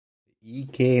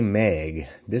EK mag.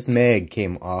 This mag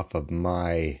came off of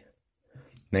my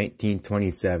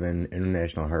 1927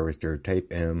 International Harvester Type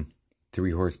M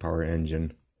 3 horsepower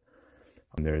engine.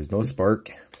 There is no spark.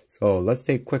 So let's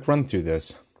take a quick run through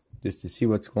this just to see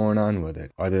what's going on with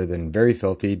it. Other than very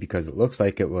filthy because it looks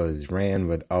like it was ran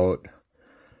without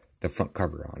the front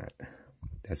cover on it.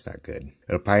 That's not good.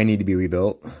 It'll probably need to be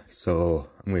rebuilt.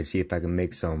 So I'm going to see if I can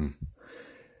make some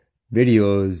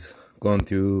videos going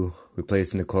through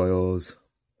replacing the coils,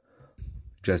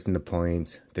 adjusting the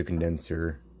points, the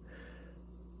condenser,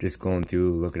 just going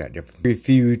through looking at different. Very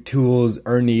few tools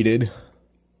are needed.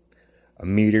 A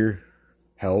meter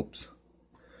helps.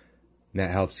 And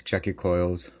that helps to check your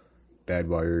coils, bad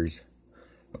wires.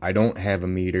 I don't have a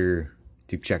meter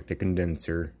to check the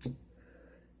condenser.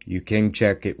 You can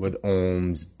check it with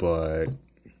ohms, but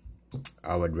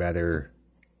I would rather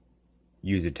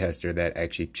use a tester that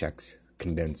actually checks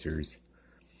condensers.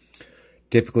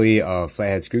 Typically a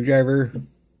flathead screwdriver,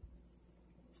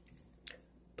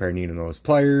 pair of needle nose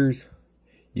pliers.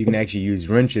 You can actually use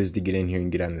wrenches to get in here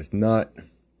and get on this nut.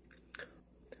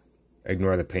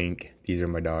 Ignore the pink, these are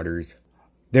my daughters.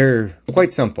 They're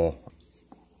quite simple.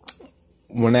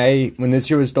 When this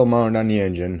here was still mounted on the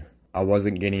engine, I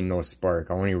wasn't getting no spark.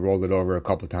 I only rolled it over a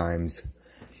couple times.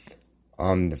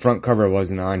 The front cover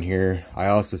wasn't on here. I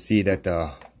also see that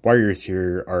the wires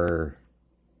here are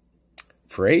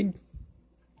frayed,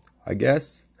 I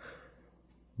guess.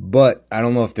 But I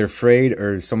don't know if they're frayed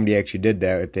or somebody actually did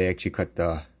that, if they actually cut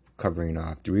the covering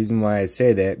off. The reason why I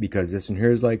say that, because this one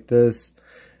here is like this,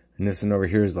 and this one over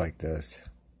here is like this.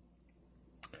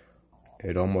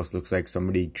 It almost looks like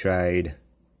somebody tried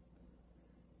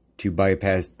to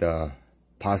bypass the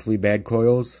possibly bad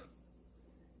coils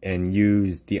and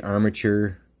use the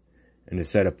armature and a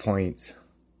set of points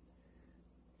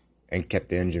and kept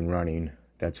the engine running.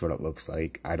 That's what it looks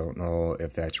like. I don't know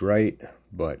if that's right,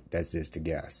 but that's just a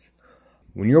guess.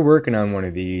 When you're working on one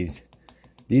of these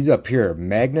up here are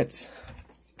magnets.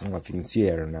 I don't know if you can see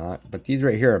it or not, but these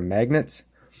right here are magnets.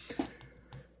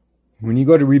 When you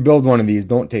go to rebuild one of these,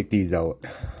 don't take these out.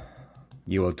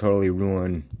 You will totally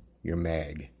ruin your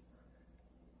mag.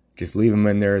 Just leave them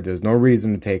in there. There's no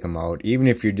reason to take them out. Even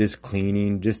if you're just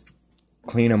cleaning, just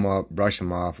clean them up, brush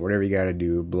them off, whatever you got to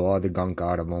do. Blow all the gunk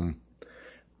out of them.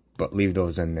 But leave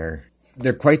those in there.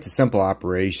 They're quite a simple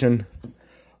operation.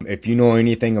 If you know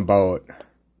anything about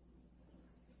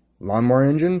lawnmower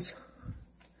engines,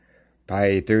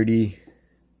 probably 30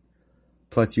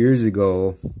 plus years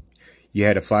ago, you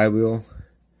had a flywheel,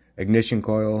 ignition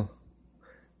coil,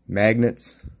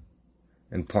 magnets,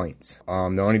 and points.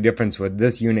 The only difference with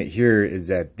this unit here is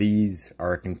that these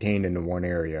are contained into one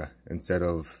area instead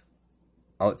of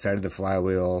outside of the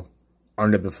flywheel,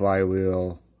 under the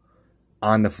flywheel,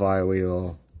 on the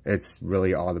flywheel. It's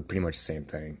really all pretty much the same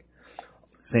thing.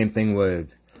 Same thing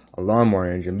with a lawnmower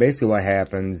engine. Basically what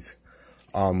happens,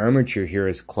 armature here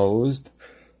is closed.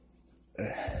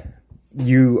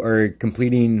 You are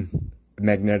completing a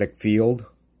magnetic field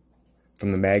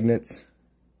from the magnets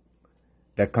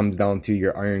that comes down through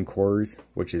your iron cores,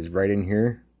 which is right in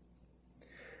here.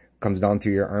 Comes down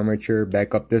through your armature,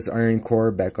 back up this iron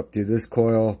core, back up through this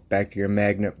coil, back to your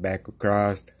magnet, back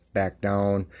across, back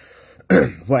down.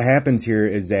 What happens here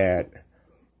is that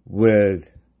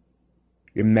with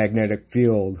your magnetic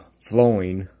field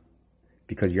flowing,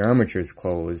 because your armature is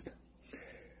closed,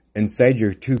 inside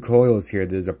your two coils here,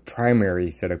 there's a primary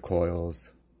set of coils.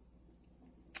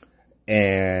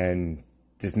 And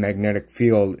this magnetic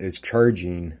field is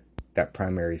charging that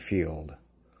primary field.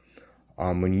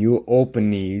 When you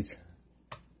open these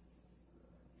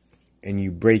and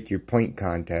you break your point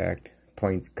contact,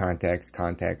 points,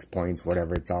 contacts, points,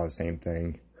 whatever, it's all the same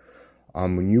thing.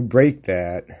 When you break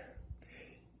that,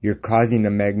 you're causing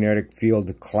the magnetic field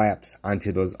to collapse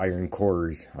onto those iron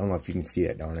cores. I don't know if you can see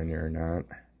it down in there or not.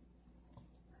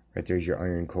 Right there's your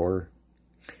iron core.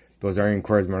 Those iron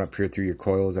cores run up here through your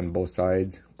coils on both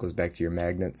sides. Goes back to your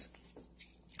magnets.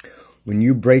 When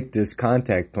you break this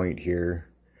contact point here,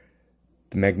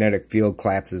 the magnetic field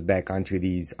collapses back onto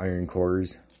these iron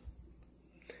cores.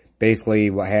 Basically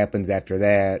what happens after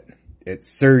that, it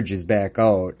surges back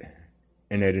out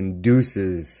and it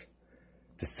induces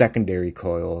the secondary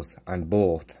coils on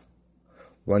both.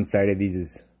 One side of these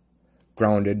is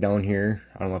grounded down here.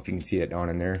 I don't know if you can see it down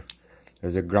in there.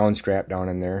 There's a ground strap down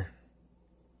in there.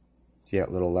 See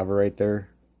that little lever right there?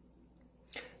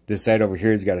 This side over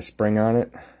here has got a spring on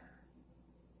it.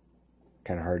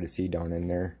 Kind of hard to see down in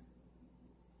there.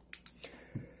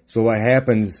 So what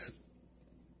happens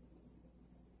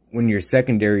when your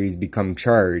secondaries become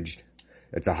charged,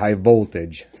 it's a high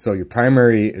voltage. So your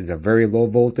primary is a very low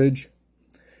voltage.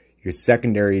 your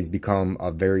secondaries become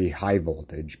a very high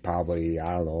voltage, probably,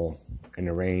 I don't know, in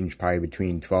the range probably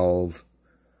between 12,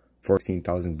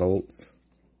 14,000 volts.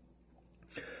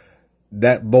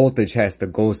 That voltage has to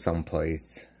go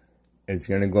someplace. It's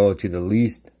going to go to the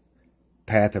least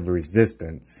path of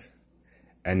resistance,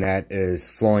 and that is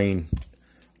flowing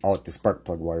out the spark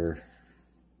plug wire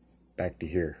back to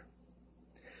here.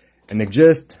 And the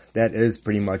gist, that is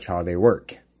pretty much how they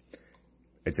work.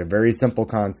 It's a very simple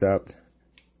concept,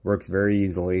 works very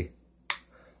easily.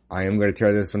 I am going to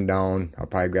tear this one down. I'll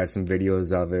probably grab some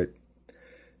videos of it.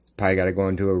 It's probably got to go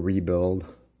into a rebuild.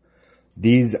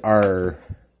 These are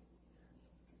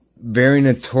very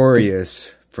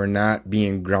notorious for not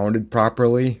being grounded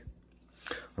properly.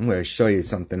 I'm going to show you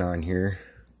something on here.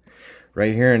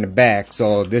 Right here in the back.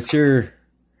 So this here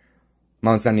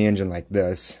mounts on the engine like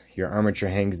this. Your armature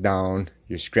hangs down.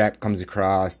 Your strap comes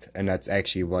across. And that's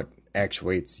actually what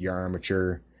actuates your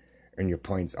armature and your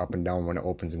points up and down when it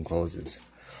opens and closes.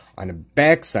 On the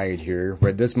back side here,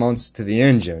 where this mounts to the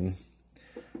engine,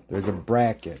 there's a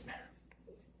bracket.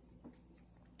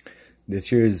 This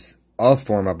here is a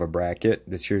form of a bracket.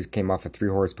 This here came off a 3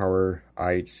 horsepower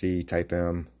IHC Type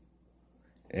M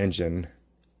engine.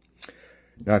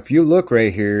 Now if you look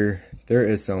right here, there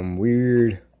is some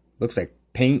weird, looks like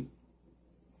paint,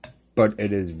 but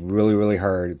it is really, really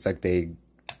hard. It's like they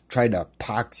tried to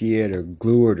epoxy it or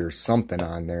glue it or something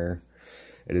on there.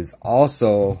 It is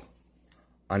also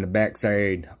on the back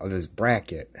side of this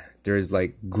bracket. There's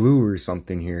like glue or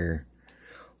something here.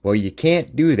 Well, you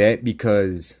can't do that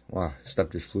because, wow,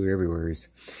 stuff just flew everywhere.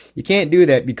 You can't do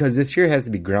that because this here has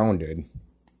to be grounded.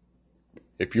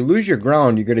 If you lose your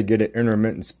ground, you're going to get an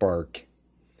intermittent spark.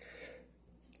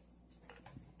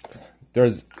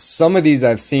 There's some of these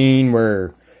I've seen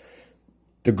where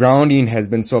the grounding has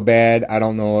been so bad. I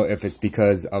don't know if it's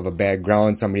because of a bad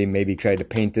ground. Somebody maybe tried to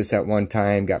paint this at one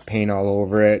time, got paint all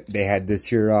over it. They had this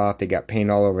here off. They got paint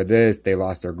all over this. They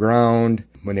lost their ground.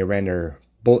 When they ran their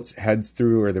bolts heads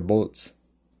through, or their bolts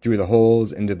through the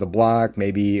holes into the block,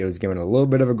 maybe it was given a little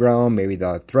bit of a ground. Maybe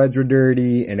the threads were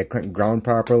dirty and it couldn't ground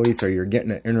properly, so you're getting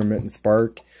an intermittent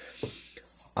spark.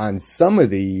 On some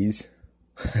of these,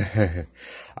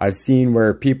 I've seen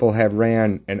where people have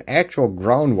ran an actual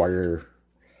ground wire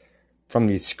from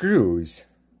these screws.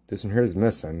 This one here is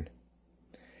missing.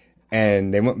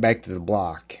 And they went back to the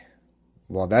block.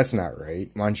 Well, that's not right.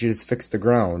 Why don't you just fix the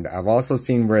ground? I've also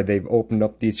seen where they've opened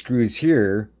up these screws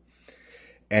here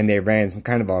and they ran some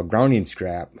kind of a grounding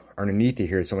strap underneath it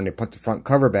here. So when they put the front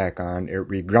cover back on, it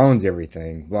regrounds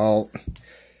everything. Well,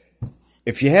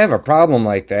 if you have a problem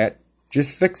like that,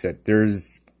 just fix it.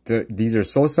 These are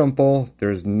so simple.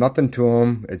 There's nothing to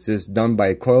them. It's just done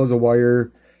by coils of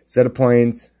wire, set of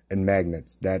points, and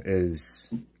magnets. That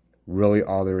is really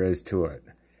all there is to it.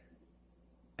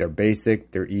 They're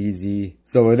basic, they're easy.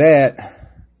 So with that,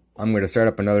 I'm going to start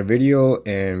up another video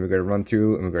and we're going to run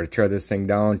through and we're going to tear this thing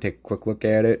down, take a quick look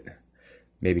at it,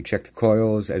 maybe check the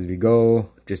coils as we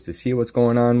go just to see what's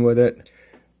going on with it.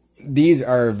 These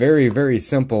are very, very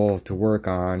simple to work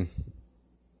on.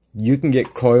 You can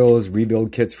get coils,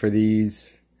 rebuild kits for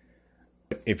these.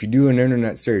 If you do an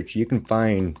internet search, you can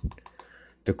find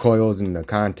the coils and the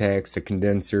contacts, the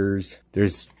condensers.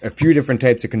 There's a few different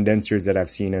types of condensers that I've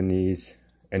seen in these,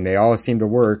 and they all seem to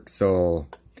work. So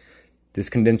this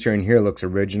condenser in here looks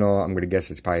original. I'm going to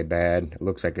guess it's probably bad. It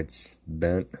looks like it's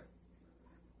bent.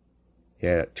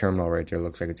 Yeah, that terminal right there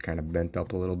looks like it's kind of bent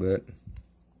up a little bit.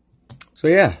 So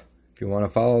yeah, if you want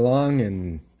to follow along,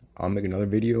 and I'll make another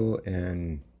video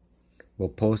and we'll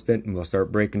post it and we'll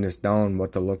start breaking this down,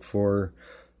 what to look for,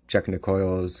 checking the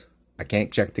coils. I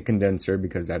can't check the condenser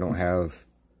because I don't have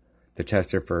the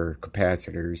tester for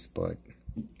capacitors, but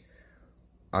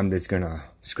I'm just gonna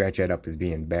scratch that up as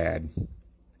being bad.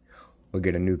 We'll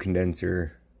get a new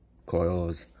condenser,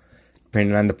 coils,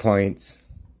 depending on the points,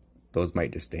 those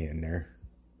might just stay in there.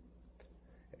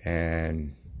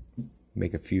 And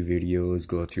make a few videos,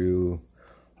 go through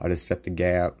how to set the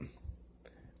gap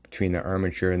between the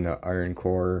armature and the iron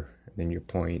core, and then your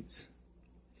points.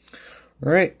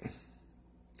 Alright,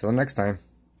 till next time.